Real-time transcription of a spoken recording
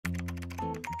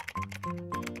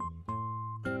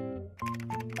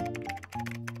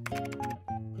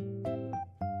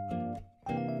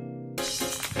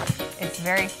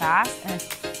very fast, and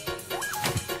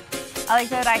I like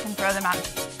that I can throw them out.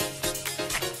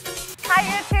 Hi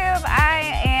YouTube,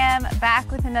 I am back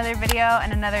with another video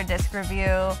and another disc review.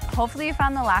 Hopefully you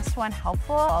found the last one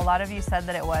helpful. A lot of you said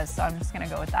that it was, so I'm just gonna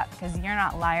go with that because you're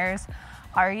not liars.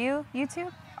 Are you,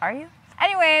 YouTube? Are you?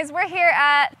 Anyways, we're here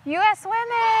at US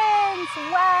Women's.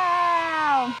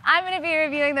 Wow! I'm gonna be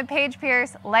reviewing the Paige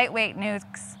Pierce lightweight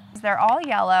nukes. They're all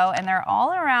yellow and they're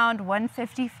all around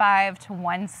 155 to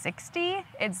 160.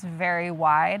 It's very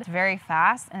wide, it's very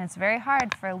fast, and it's very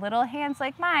hard for little hands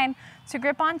like mine to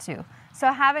grip onto.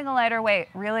 So having a lighter weight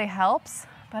really helps,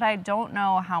 but I don't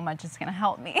know how much it's gonna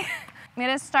help me. I'm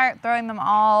gonna start throwing them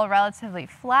all relatively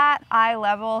flat, eye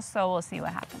level, so we'll see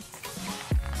what happens.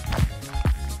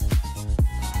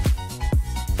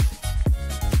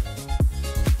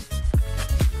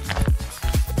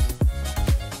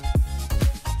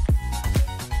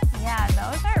 Yeah,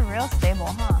 those are real stable,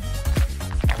 huh?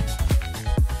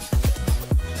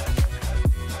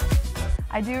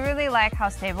 I do really like how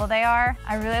stable they are.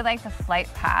 I really like the flight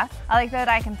path. I like that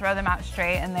I can throw them out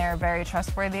straight and they're very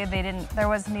trustworthy. There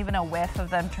wasn't even a whiff of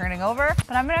them turning over,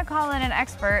 but I'm gonna call in an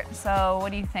expert, so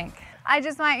what do you think? I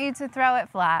just want you to throw it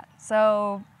flat.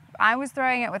 So I was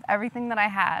throwing it with everything that I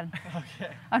had.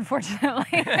 Okay.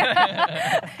 Unfortunately.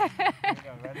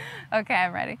 Ready? Okay,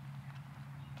 I'm ready.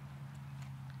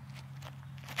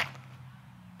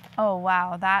 Oh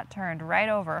wow, that turned right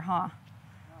over, huh?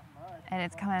 And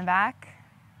it's coming back.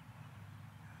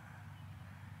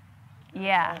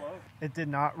 Yeah. It did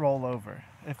not roll over.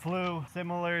 It flew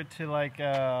similar to like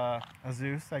a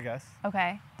Zeus, I guess.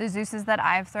 Okay. The Zeus's that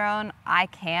I've thrown, I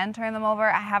can turn them over.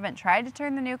 I haven't tried to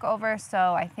turn the nuke over,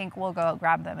 so I think we'll go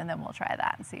grab them and then we'll try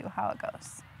that and see how it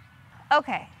goes.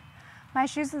 Okay. My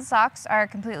shoes and socks are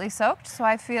completely soaked, so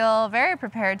I feel very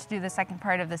prepared to do the second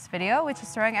part of this video, which is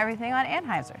throwing everything on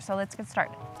Anheuser. So let's get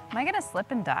started. Am I gonna slip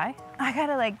and die? I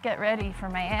gotta like get ready for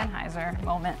my Anheuser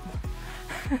moment.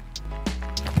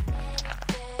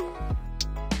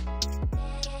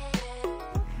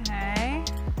 Okay.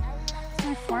 Is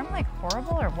my form like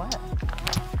horrible or what?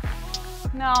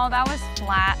 No, that was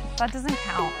flat. That doesn't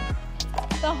count.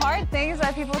 The hard things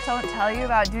that people don't tell you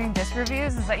about doing disc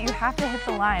reviews is that you have to hit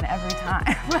the line every time.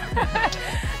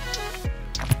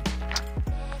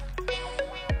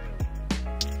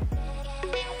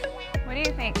 What do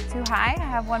you think? Too high? I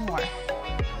have one more.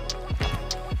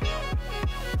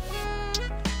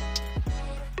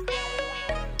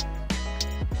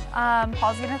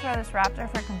 Paul's gonna throw this raptor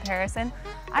for comparison.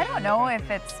 I don't know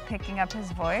if it's picking up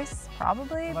his voice,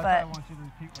 probably, but I want you to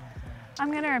repeat what I'm saying.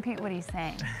 I'm gonna repeat what he's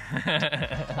saying.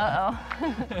 Uh-oh.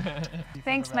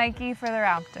 Thanks, Mikey, for the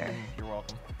raptor. You're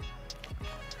welcome.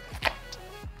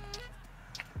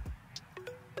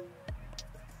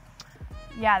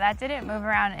 Yeah, that didn't move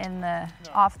around in the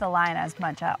off the line as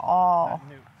much at all.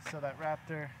 So that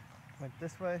raptor went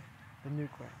this way, the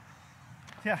nuke went.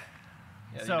 Yeah.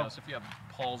 Yeah, so, so if you have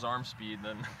Paul's arm speed,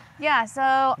 then... Yeah, so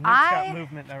nuke's got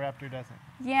movement, that raptor doesn't.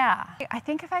 Yeah. I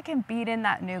think if I can beat in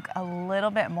that nuke a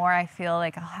little bit more, I feel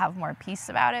like I'll have more peace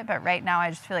about it. But right now,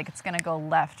 I just feel like it's going to go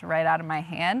left right out of my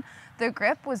hand. The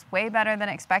grip was way better than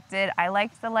expected. I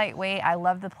liked the lightweight. I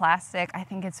love the plastic. I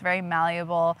think it's very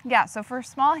malleable. Yeah, so for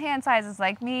small hand sizes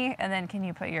like me, and then can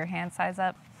you put your hand size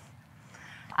up?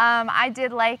 I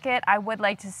did like it. I would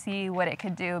like to see what it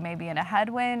could do maybe in a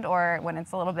headwind or when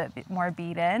it's a little bit more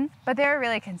beat in, but they were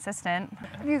really consistent.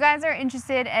 If you guys are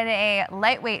interested in a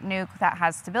lightweight nuke that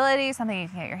has stability, something you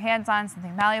can get your hands on,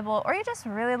 something malleable, or you just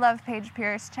really love Paige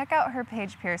Pierce, check out her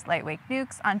Paige Pierce lightweight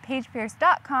nukes on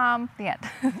paigepierce.com. The end.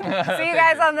 See you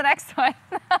guys on the next one.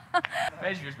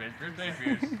 Paige Pierce, Paige Pierce, Paige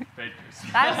Pierce, Paige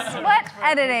Pierce. That's what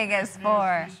editing is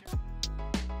for.